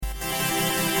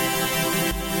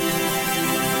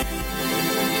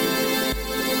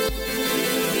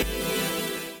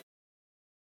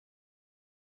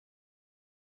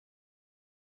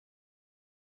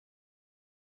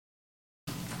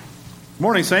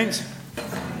Morning, saints.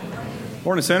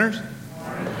 Morning, sinners.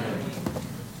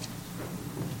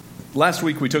 Last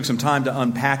week we took some time to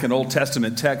unpack an Old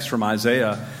Testament text from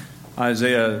Isaiah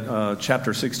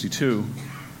chapter 62.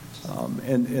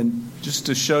 And just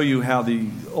to show you how the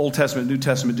Old Testament and New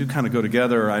Testament do kind of go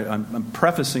together, I'm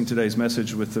prefacing today's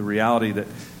message with the reality that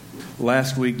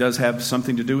last week does have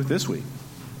something to do with this week.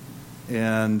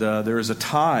 And there is a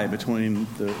tie between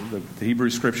the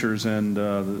Hebrew Scriptures and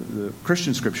the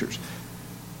Christian Scriptures.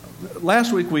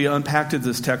 Last week we unpacked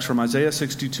this text from Isaiah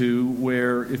 62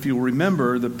 where, if you'll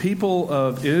remember, the people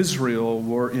of Israel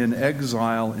were in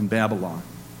exile in Babylon.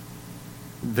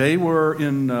 They were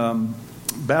in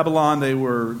Babylon. They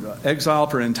were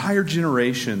exiled for an entire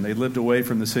generation. They lived away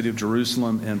from the city of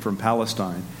Jerusalem and from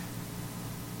Palestine.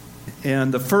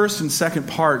 And the first and second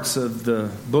parts of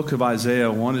the book of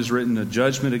Isaiah, one is written a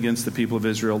judgment against the people of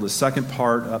Israel. The second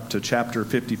part, up to chapter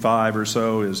 55 or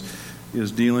so, is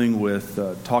dealing with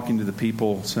talking to the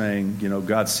people, saying,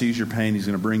 God sees your pain, He's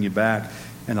going to bring you back.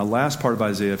 And the last part of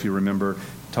Isaiah, if you remember,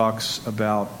 talks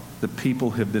about the people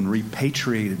have been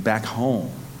repatriated back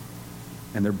home.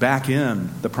 And they're back in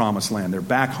the promised land. They're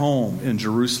back home in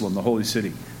Jerusalem, the holy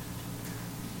city.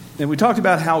 And we talked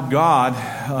about how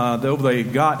God, though they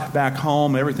got back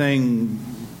home, everything,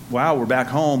 we're back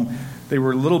home, they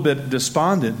were a little bit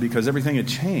despondent because everything had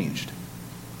changed.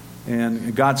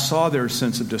 And God saw their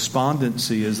sense of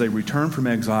despondency as they returned from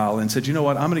exile and said, you know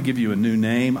what, I'm going to give you a new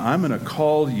name. I'm going to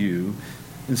call you,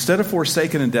 instead of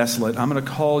forsaken and desolate, I'm going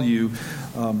to call you,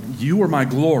 you are my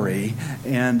glory,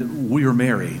 and we are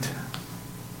married.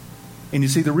 And you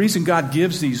see, the reason God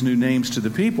gives these new names to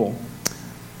the people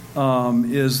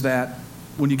is that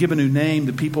when you give a new name,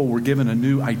 the people were given a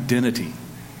new identity.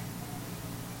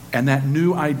 And that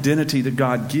new identity that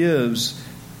God gives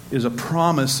is a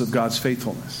promise of God's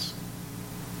faithfulness.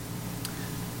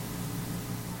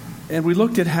 And we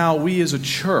looked at how we as a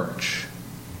church,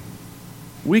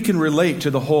 we can relate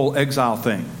to the whole exile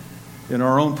thing in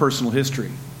our own personal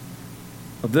history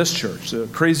of this church. The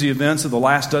crazy events of the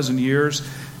last dozen years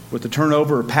with the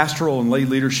turnover of pastoral and lay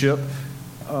leadership,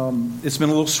 it's been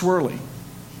a little swirly.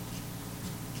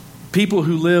 People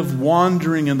who live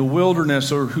wandering in the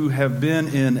wilderness or who have been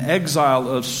in exile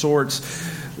of sorts,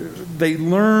 they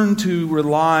learn to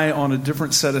rely on a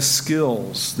different set of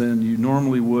skills than you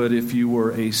normally would if you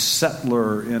were a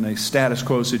settler in a status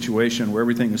quo situation where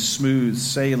everything is smooth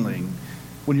sailing.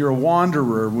 When you're a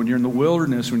wanderer, when you're in the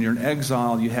wilderness, when you're in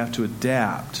exile, you have to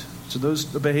adapt. So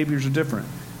the behaviors are different.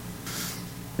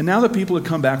 And now that people had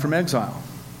come back from exile,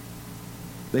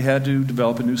 they had to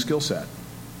develop a new skill set.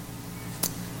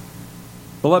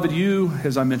 Beloved, you,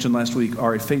 as I mentioned last week,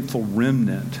 are a faithful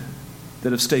remnant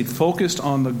that have stayed focused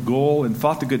on the goal and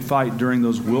fought the good fight during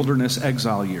those wilderness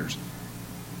exile years.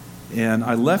 And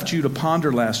I left you to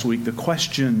ponder last week the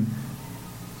question,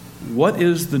 what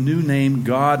is the new name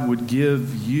God would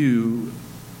give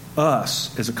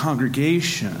us as a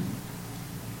congregation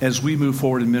as we move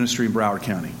forward in ministry in Broward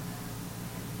County?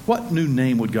 What new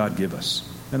name would God give us?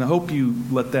 And I hope you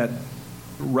let that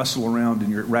rattle around in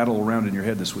your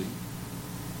head this week.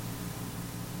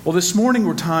 Well, this morning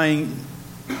we're tying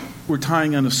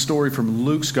on a story from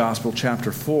Luke's Gospel,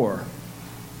 chapter 4,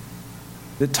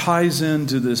 that ties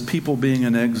into this people being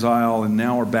in exile and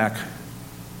now are back.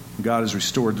 God has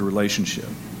restored the relationship.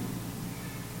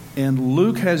 And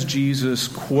Luke has Jesus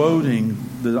quoting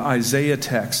the Isaiah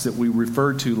text that we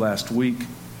referred to last week,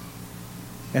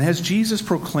 and has Jesus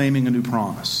proclaiming a new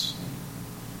promise.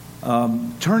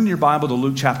 Turn your Bible to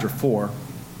Luke chapter 4.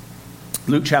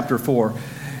 Luke chapter 4.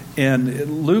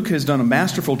 And Luke has done a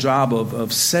masterful job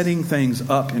of setting things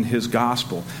up in his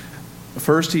gospel.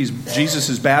 First, Jesus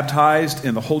is baptized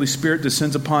and the Holy Spirit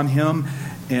descends upon him,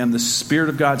 and the Spirit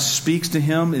of God speaks to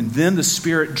him, and then the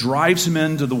Spirit drives him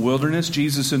into the wilderness,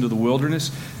 Jesus into the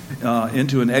wilderness,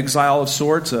 into an exile of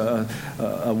sorts, a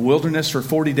wilderness for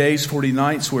 40 days, 40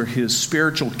 nights, where his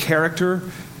spiritual character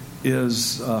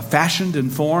is fashioned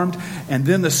and formed. And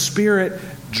then the Spirit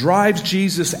drives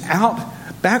Jesus out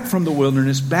back from the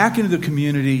wilderness, back into the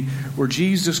community where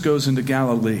Jesus goes into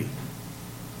Galilee.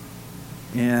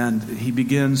 And he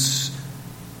begins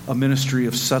a ministry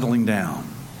of settling down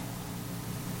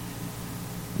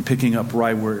and picking up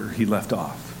right where he left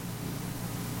off.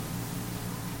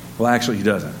 Well, actually, he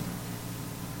doesn't.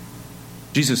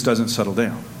 Jesus doesn't settle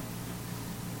down.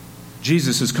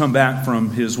 Jesus has come back from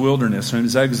his wilderness and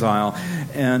his exile,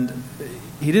 and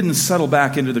he didn't settle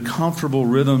back into the comfortable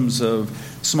rhythms of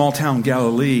small-town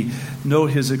Galilee. No,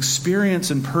 his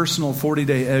experience in personal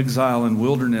 40-day exile and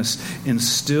wilderness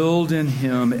instilled in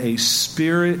him a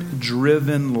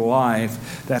spirit-driven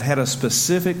life that had a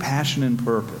specific passion and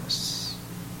purpose.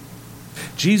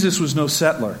 Jesus was no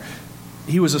settler.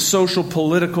 He was a social,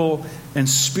 political, and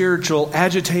spiritual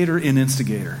agitator and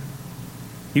instigator.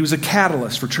 He was a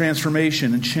catalyst for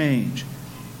transformation and change.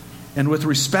 And with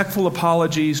respectful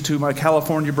apologies to my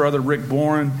California brother Rick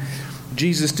Boren,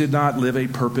 Jesus did not live a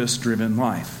purpose-driven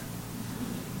life.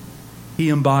 He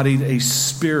embodied a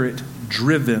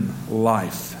spirit-driven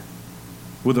life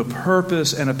with a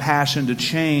purpose and a passion to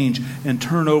change and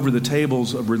turn over the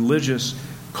tables of religious,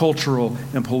 cultural,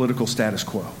 and political status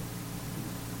quo.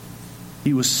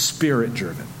 He was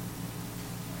spirit-driven.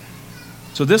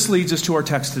 So this leads us to our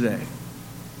text today.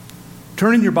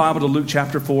 Turn in your Bible to Luke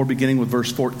chapter 4, beginning with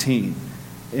verse 14.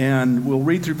 And we'll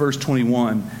read through verse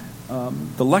 21.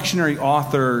 The lectionary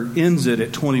author ends it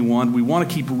at 21. We want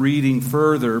to keep reading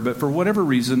further, but for whatever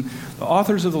reason, the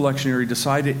authors of the lectionary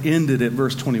decide to end it at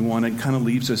verse 21 and kind of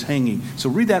leaves us hanging. So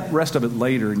read that rest of it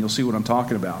later, and you'll see what I'm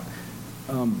talking about.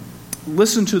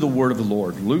 Listen to the word of the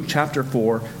Lord. Luke chapter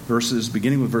 4,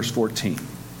 beginning with verse 14.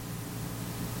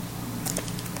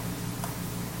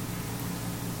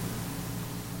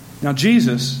 Now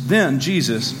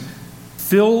Jesus,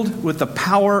 filled with the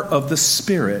power of the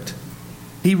Spirit,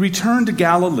 he returned to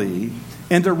Galilee,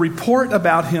 and a report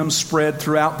about him spread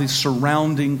throughout the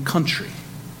surrounding country.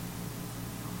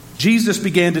 Jesus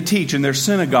began to teach in their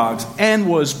synagogues and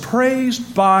was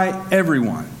praised by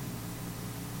everyone.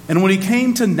 And when he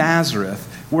came to Nazareth,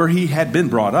 where he had been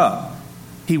brought up,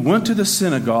 he went to the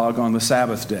synagogue on the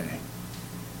Sabbath day,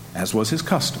 as was his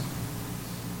custom.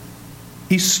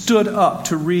 He stood up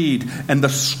to read, and the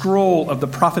scroll of the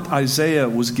prophet Isaiah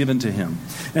was given to him.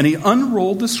 And he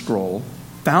unrolled the scroll,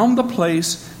 found the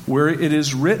place where it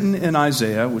is written in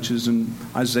Isaiah, which is in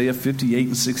Isaiah 58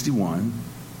 and 61.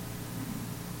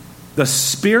 The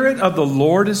Spirit of the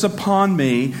Lord is upon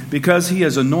me, because he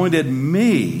has anointed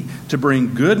me to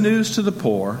bring good news to the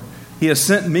poor. He has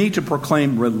sent me to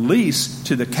proclaim release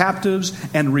to the captives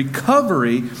and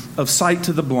recovery of sight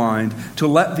to the blind, to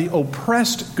let the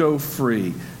oppressed go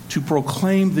free, to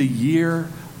proclaim the year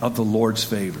of the Lord's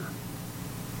favor.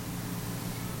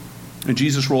 And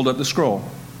Jesus rolled up the scroll.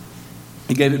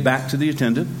 He gave it back to the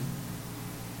attendant,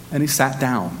 and he sat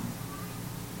down.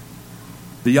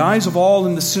 The eyes of all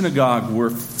in the synagogue were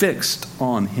fixed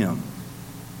on him.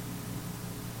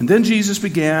 And then Jesus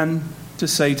began to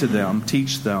say to them,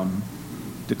 teach them,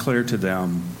 declare to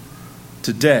them,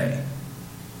 today,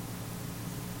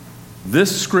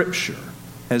 this scripture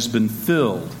has been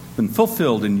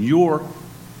fulfilled in your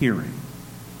hearing.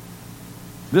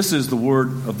 This is the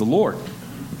word of the Lord.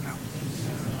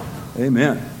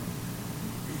 Amen.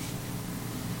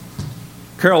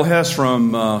 Carol Hess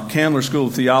from Candler School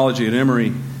of Theology at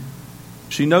Emory,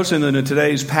 she notes in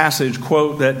today's passage,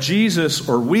 quote, that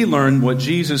we learn what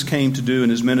Jesus came to do in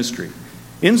his ministry.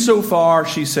 Insofar,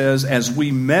 she says, as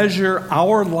we measure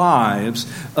our lives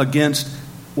against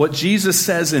what Jesus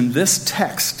says in this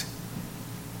text,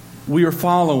 we are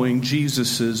following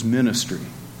Jesus' ministry.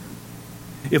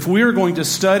 If we are going to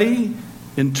study,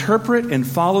 interpret, and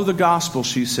follow the gospel,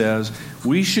 she says,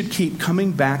 we should keep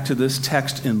coming back to this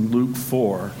text in Luke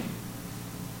 4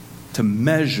 to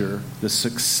measure the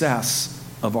success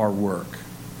of our work.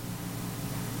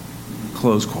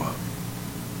 Close quote.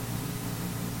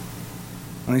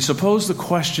 And I suppose the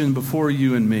question before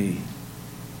you and me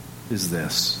is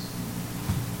this.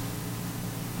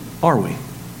 Are we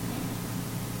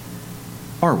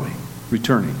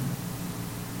returning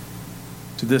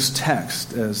to this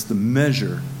text as the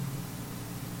measure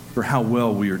for how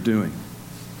well we are doing?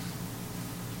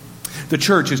 The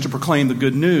church is to proclaim the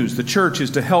good news. The church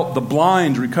is to help the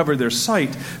blind recover their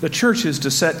sight. The church is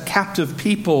to set captive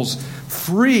peoples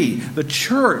free. The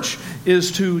church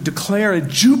is to declare a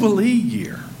jubilee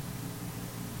year.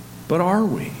 But are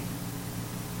we?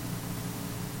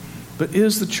 But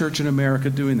is the church in America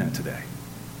doing that today?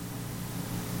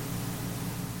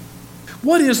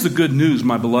 What is the good news,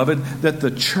 my beloved, that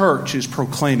the church is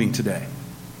proclaiming today?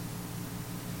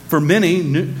 For many,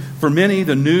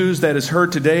 the news that is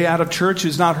heard today out of church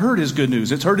is not heard as good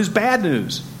news. It's heard as bad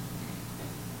news.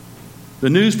 The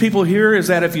news people hear is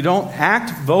that if you don't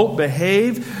act, vote,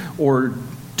 behave, or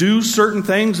do certain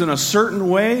things in a certain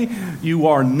way, you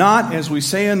are not, as we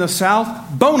say in the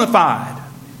South, bona fide.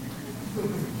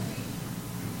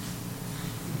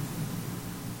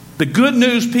 The good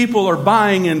news people are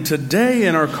buying in today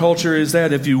in our culture is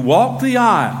that if you walk the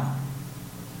aisle,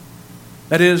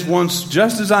 that is, once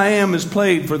Just As I Am is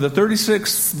played for the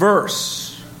 36th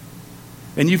verse,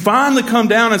 and you finally come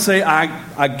down and say,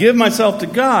 I give myself to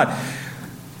God,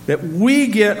 that we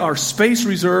get our space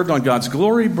reserved on God's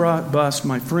glory bus,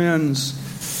 my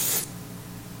friends,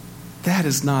 that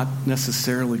is not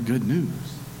necessarily good news.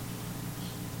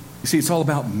 You see, it's all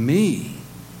about me.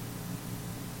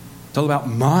 It's all about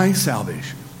my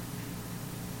salvation.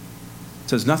 It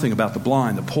says nothing about the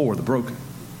blind, the poor, the broken.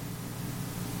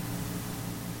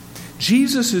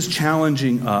 Jesus is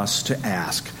challenging us to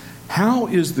ask, how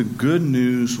is the good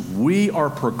news we are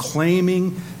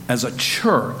proclaiming as a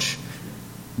church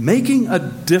making a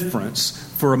difference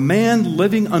for a man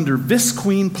living under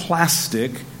visqueen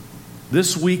plastic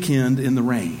this weekend in the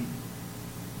rain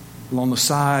along the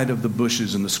side of the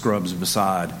bushes and the scrubs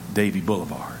beside Davie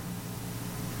Boulevard?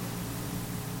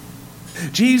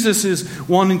 Jesus is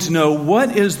wanting to know,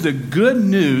 what is the good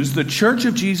news the Church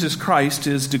of Jesus Christ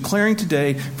is declaring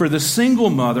today for the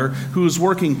single mother who is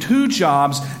working 2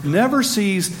 jobs, never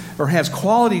sees or has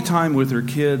quality time with her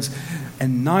kids,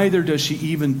 and neither does she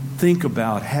even think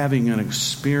about having an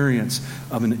experience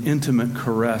of an intimate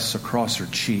caress across her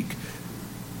cheek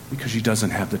because she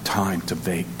doesn't have the time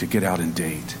to get out and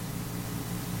date.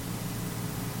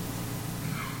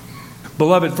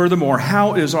 Beloved, furthermore,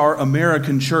 how is our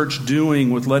American church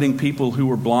doing with letting people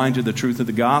who are blind to the truth of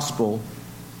the gospel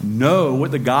know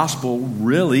what the gospel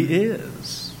really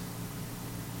is?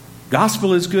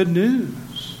 Gospel is good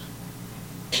news.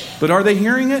 But are they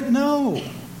hearing it? No.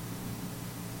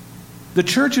 The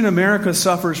church in America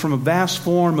suffers from a vast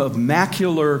form of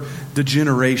macular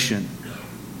degeneration,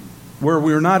 where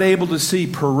we're not able to see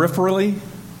peripherally.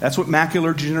 That's what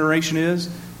macular degeneration is.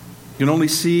 You can only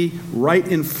see right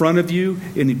in front of you,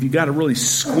 and if you've got to really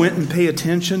squint and pay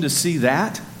attention to see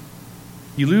that,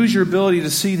 you lose your ability to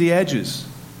see the edges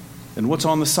and what's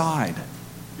on the side.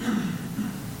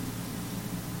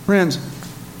 Friends,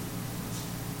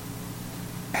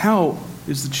 how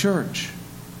is the church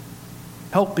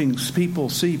helping people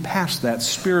see past that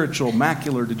spiritual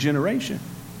macular degeneration?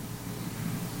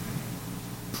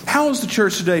 How is the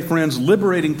church today, friends,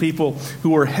 liberating people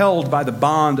who are held by the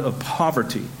bond of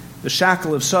poverty, the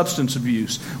shackle of substance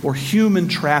abuse, or human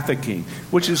trafficking,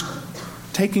 which is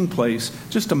taking place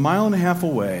just a mile and a half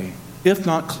away, if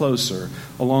not closer,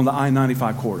 along the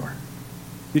I-95 corridor?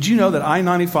 Did you know that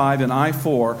I-95 and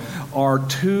I-4 are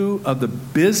 2 of the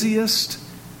busiest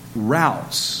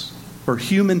routes for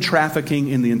human trafficking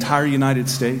in the entire United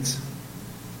States?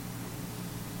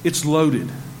 It's loaded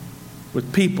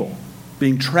with people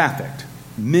being trafficked,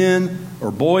 men or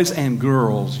boys and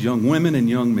girls, young women and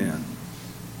young men.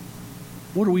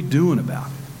 What are we doing about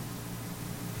it?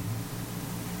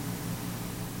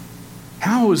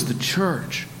 How is the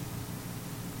church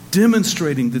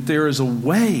demonstrating that there is a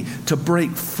way to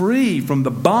break free from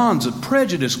the bonds of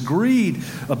prejudice, greed,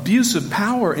 abuse of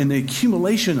power, and the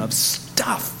accumulation of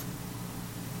stuff?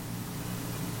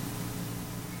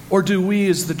 Or do we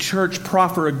as the church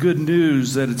proffer a good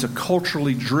news that it's a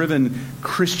culturally driven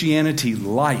Christianity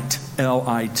light,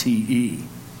 L-I-T-E,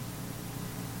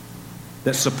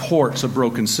 that supports a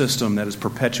broken system that is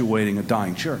perpetuating a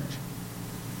dying church?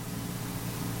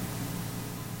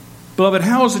 Beloved,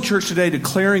 how is the church today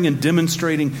declaring and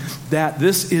demonstrating that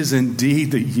this is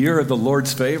indeed the year of the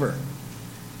Lord's favor,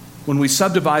 when we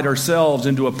subdivide ourselves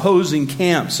into opposing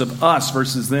camps of us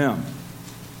versus them?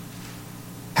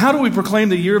 How do we proclaim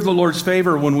the year of the Lord's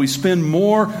favor when we spend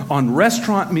more on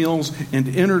restaurant meals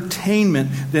and entertainment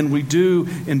than we do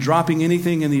in dropping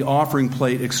anything in the offering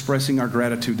plate, expressing our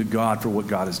gratitude to God for what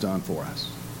God has done for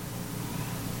us?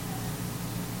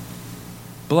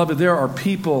 Beloved, there are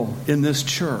people in this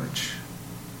church,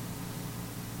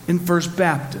 in First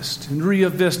Baptist, in Rio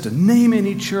Vista, name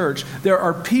any church. There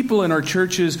are people in our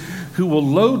churches who will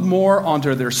load more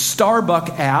onto their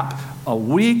Starbucks app a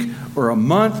week or a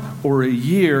month or a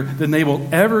year than they will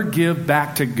ever give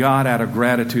back to God out of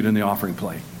gratitude in the offering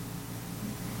plate.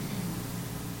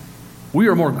 We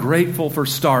are more grateful for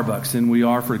Starbucks than we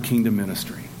are for kingdom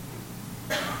ministry.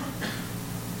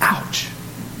 Ouch.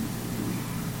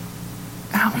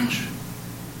 Ouch.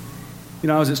 You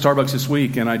know, I was at Starbucks this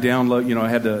week and I I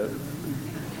had to...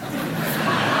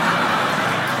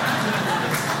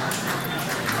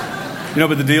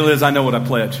 but the deal is I know what I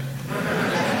pledge.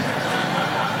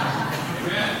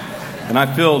 And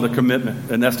I filled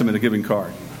an estimate of giving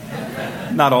card.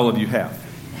 Not all of you have.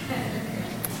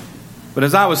 But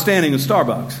as I was standing in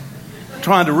Starbucks,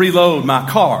 trying to reload my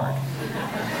card,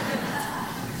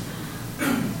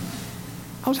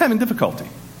 I was having difficulty.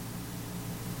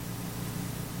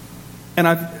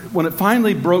 And when it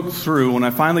finally broke through, when I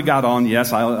finally got on,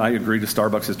 yes, I agreed to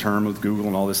Starbucks' term with Google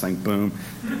and all this thing, boom.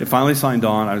 It finally signed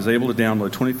on. I was able to download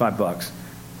 $25.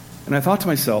 And I thought to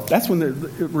myself, that's when the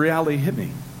reality hit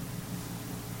me.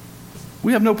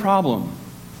 We have no problem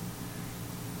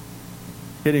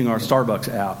hitting our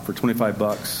Starbucks app for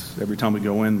 $25 every time we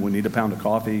go in. We need a pound of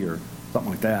coffee or something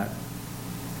like that.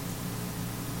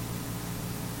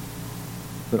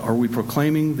 But are we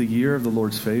proclaiming the year of the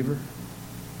Lord's favor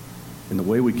in the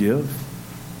way we give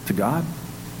to God?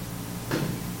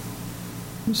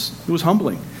 It was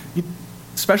humbling,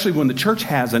 especially when the church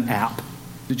has an app.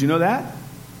 Did you know that?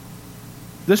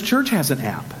 This church has an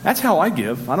app. That's how I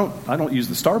give. I don't use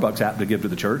the Starbucks app to give to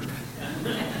the church.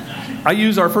 I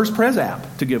use our First Pres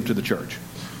app to give to the church.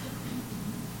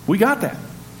 We got that.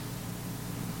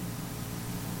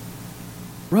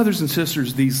 Brothers and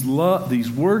sisters, these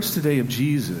words today of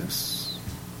Jesus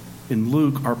in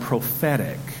Luke are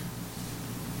prophetic.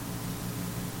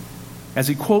 As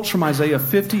he quotes from Isaiah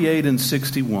 58 and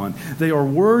 61, they are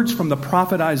words from the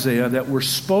prophet Isaiah that were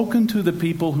spoken to the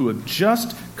people who had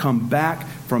just come back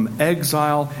from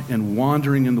exile and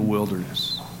wandering in the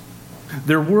wilderness.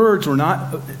 Their words were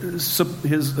not,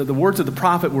 the words of the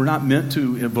prophet were not meant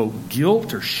to evoke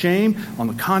guilt or shame. On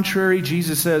the contrary,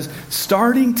 Jesus says,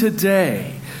 starting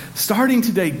today,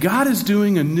 God is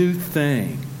doing a new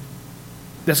thing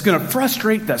that's going to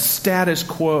frustrate the status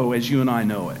quo as you and I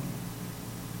know it.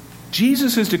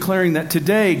 Jesus is declaring that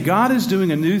today God is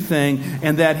doing a new thing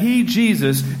and that he,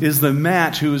 Jesus, is the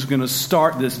match who is going to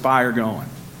start this fire going.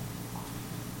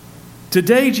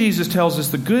 Today, Jesus tells us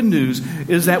the good news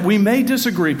is that we may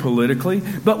disagree politically,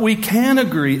 but we can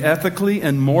agree ethically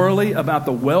and morally about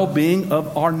the well-being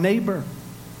of our neighbor.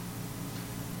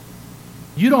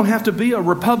 You don't have to be a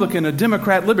Republican, a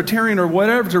Democrat, Libertarian, or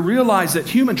whatever to realize that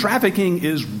human trafficking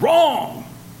is wrong.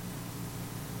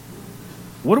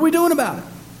 What are we doing about it?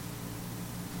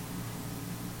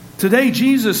 Today,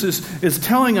 Jesus is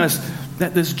telling us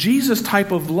that this Jesus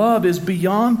type of love is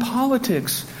beyond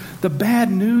politics. The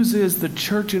bad news is the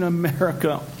church in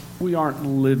America, we aren't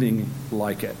living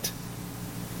like it.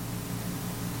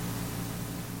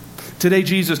 Today,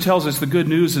 Jesus tells us the good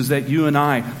news is that you and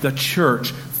I, the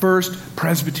church, First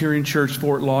Presbyterian Church,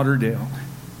 Fort Lauderdale,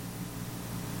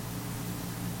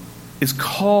 is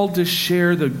called to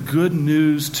share the good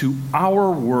news to our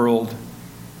world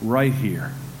right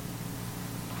here.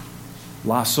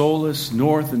 Las Olas,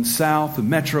 north and south, the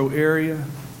metro area.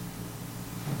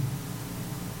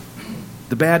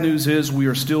 The bad news is we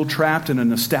are still trapped in a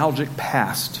nostalgic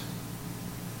past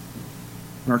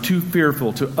and are too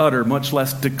fearful to utter, much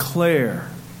less declare,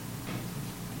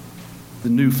 the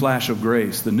new flash of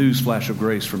grace, the news flash of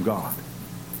grace from God.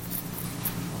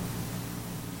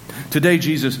 Today,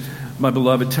 Jesus, my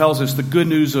beloved, tells us the good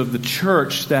news of the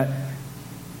church that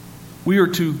we are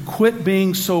to quit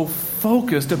being so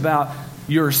focused about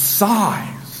your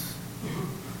size.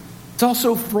 It's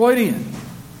also Freudian.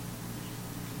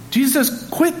 Jesus says,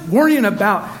 quit worrying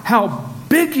about how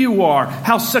big you are,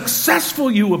 how successful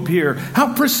you appear,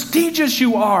 how prestigious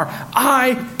you are.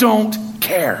 I don't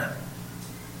care.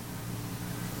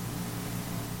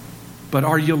 But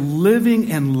are you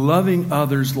living and loving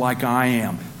others like I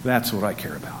am? That's what I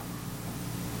care about.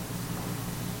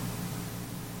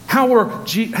 How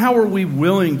are we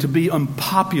willing to be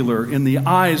unpopular in the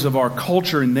eyes of our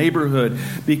culture and neighborhood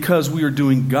because we are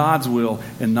doing God's will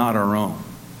and not our own,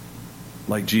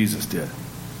 like Jesus did?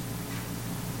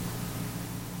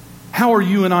 How are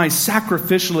you and I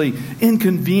sacrificially,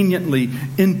 inconveniently,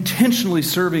 intentionally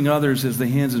serving others as the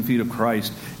hands and feet of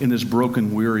Christ in this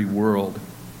broken, weary world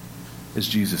as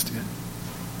Jesus did?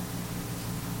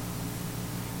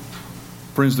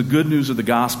 Friends, the good news of the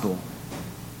gospel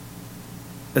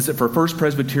is that for First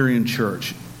Presbyterian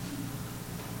Church,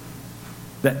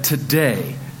 that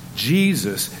today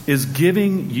Jesus is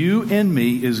giving you and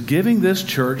me, is giving this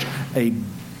church a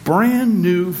brand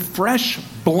new, fresh,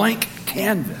 blank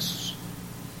canvas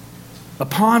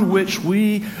upon which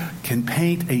we can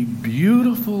paint a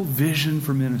beautiful vision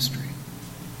for ministry.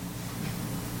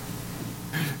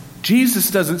 Jesus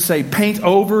doesn't say paint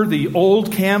over the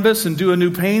old canvas and do a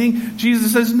new painting.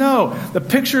 Jesus says no. The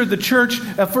picture of the church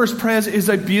at First Pres is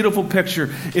a beautiful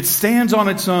picture. It stands on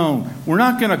its own. We're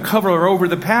not going to cover over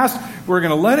the past. We're going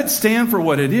to let it stand for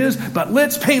what it is, but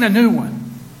let's paint a new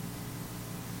one.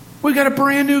 We got a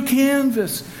brand new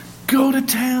canvas. Go to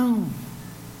town.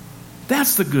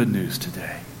 That's the good news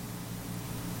today.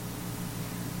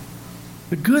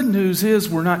 The good news is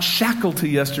we're not shackled to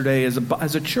yesterday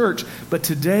as a church, but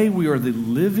today we are the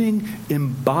living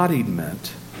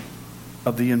embodiment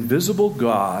of the invisible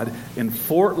God in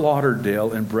Fort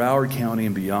Lauderdale and Broward County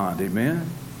and beyond. Amen?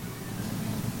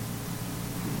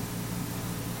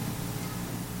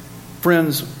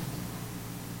 Friends,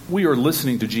 we are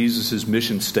listening to Jesus'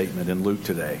 mission statement in Luke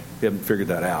today. We haven't figured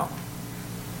that out.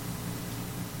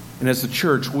 And as the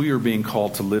church, we are being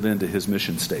called to live into his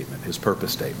mission statement, his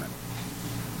purpose statement.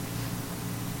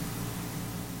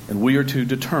 And we are to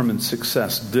determine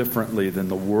success differently than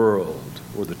the world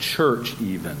or the church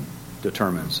even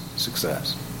determines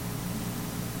success.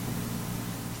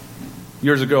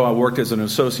 Years ago, I worked as an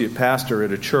associate pastor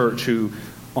at a church who,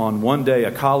 on one day,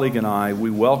 a colleague and I,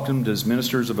 we welcomed as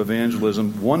ministers of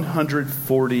evangelism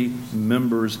 140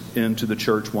 members into the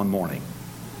church one morning.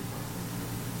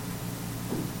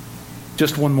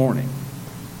 Just one morning.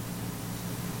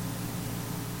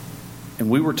 And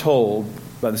we were told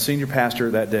by the senior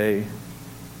pastor that day,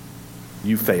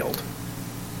 you failed.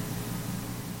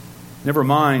 Never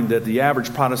mind that the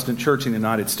average Protestant church in the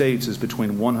United States is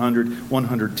between 100,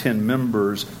 110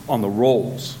 members on the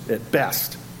rolls at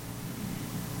best.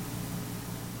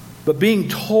 But being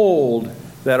told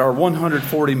that our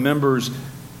 140 members,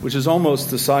 which is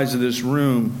almost the size of this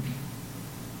room,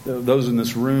 those in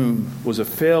this room, was a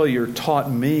failure, taught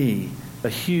me a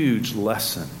huge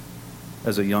lesson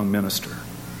as a young minister.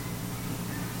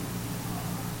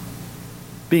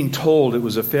 Being told it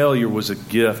was a failure was a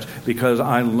gift, because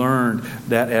I learned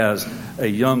that as a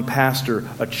young pastor,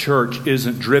 a church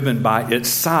isn't driven by its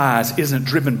size, isn't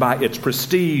driven by its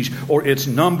prestige or its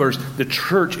numbers. The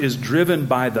church is driven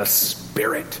by the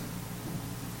Spirit.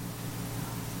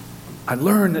 I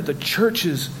learned that the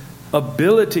church's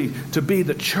ability to be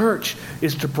the church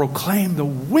is to proclaim the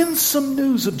winsome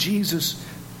news of Jesus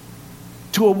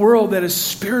to a world that is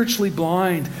spiritually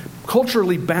blind,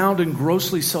 culturally bound, and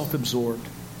grossly self-absorbed.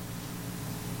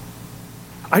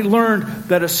 I learned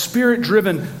that a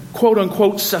Spirit-driven,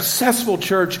 quote-unquote, successful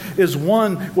church is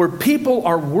one where people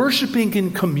are worshiping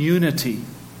in community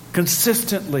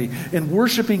consistently and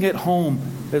worshiping at home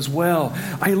as well.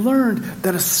 I learned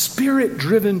that a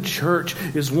Spirit-driven church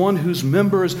is one whose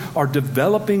members are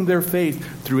developing their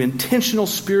faith through intentional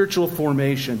spiritual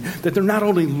formation, that they're not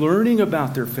only learning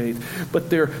about their faith, but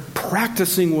they're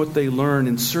practicing what they learn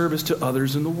in service to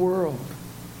others in the world.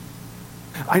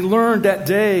 I learned that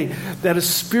day that a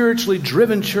spiritually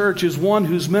driven church is one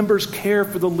whose members care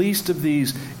for the least of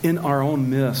these in our own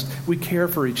midst. We care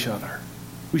for each other.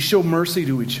 We show mercy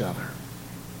to each other.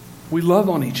 We love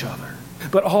on each other,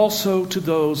 but also to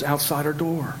those outside our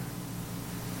door.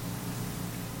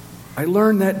 I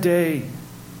learned that day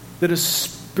that a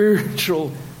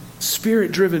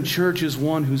Spirit-driven church is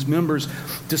one whose members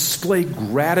display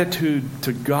gratitude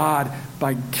to God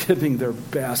by giving their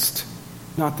best,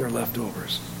 not their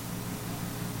leftovers.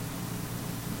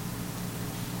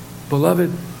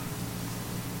 Beloved,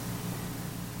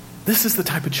 this is the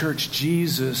type of church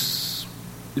Jesus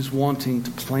is wanting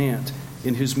to plant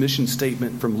in his mission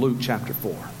statement from Luke chapter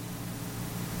 4.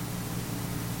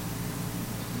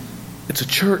 It's a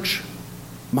church,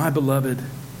 my beloved,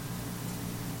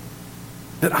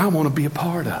 that I want to be a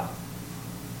part of.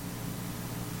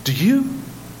 Do you?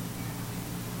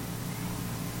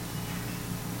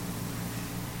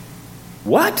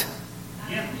 What?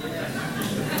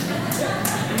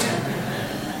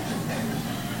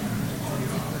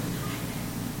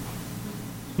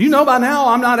 You know by now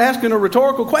I'm not asking a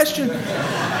rhetorical question.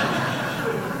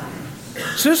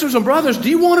 Sisters and brothers, do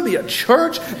you want to be a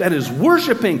church that is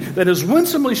worshiping, that is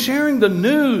winsomely sharing the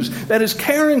news, that is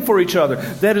caring for each other,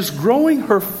 that is growing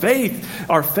our faith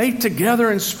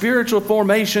together in spiritual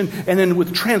formation, and then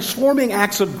with transforming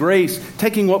acts of grace,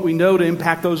 taking what we know to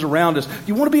impact those around us?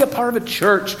 You want to be a part of a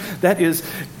church that is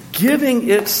giving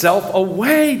itself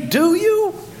away, do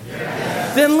you?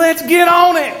 Yes. Then let's get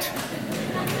on it.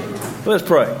 Let's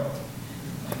pray.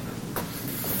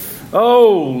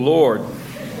 Oh, Lord.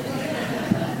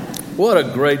 What a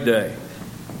great day.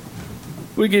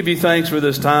 We give you thanks for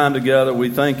this time together. We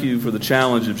thank you for the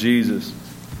challenge of Jesus.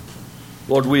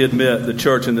 Lord, we admit the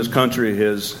church in this country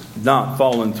has not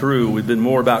fallen through. We've been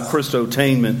more about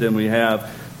Christotainment than we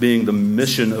have being the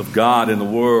mission of God in the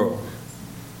world.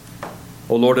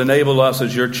 Oh, Lord, enable us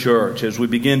as your church as we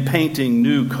begin painting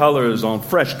new colors on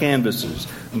fresh canvases,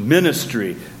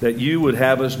 ministry that you would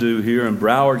have us do here in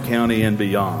Broward County and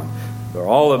beyond. For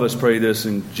all of us pray this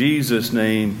in Jesus'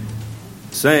 name,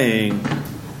 saying,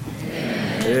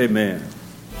 Amen. Amen.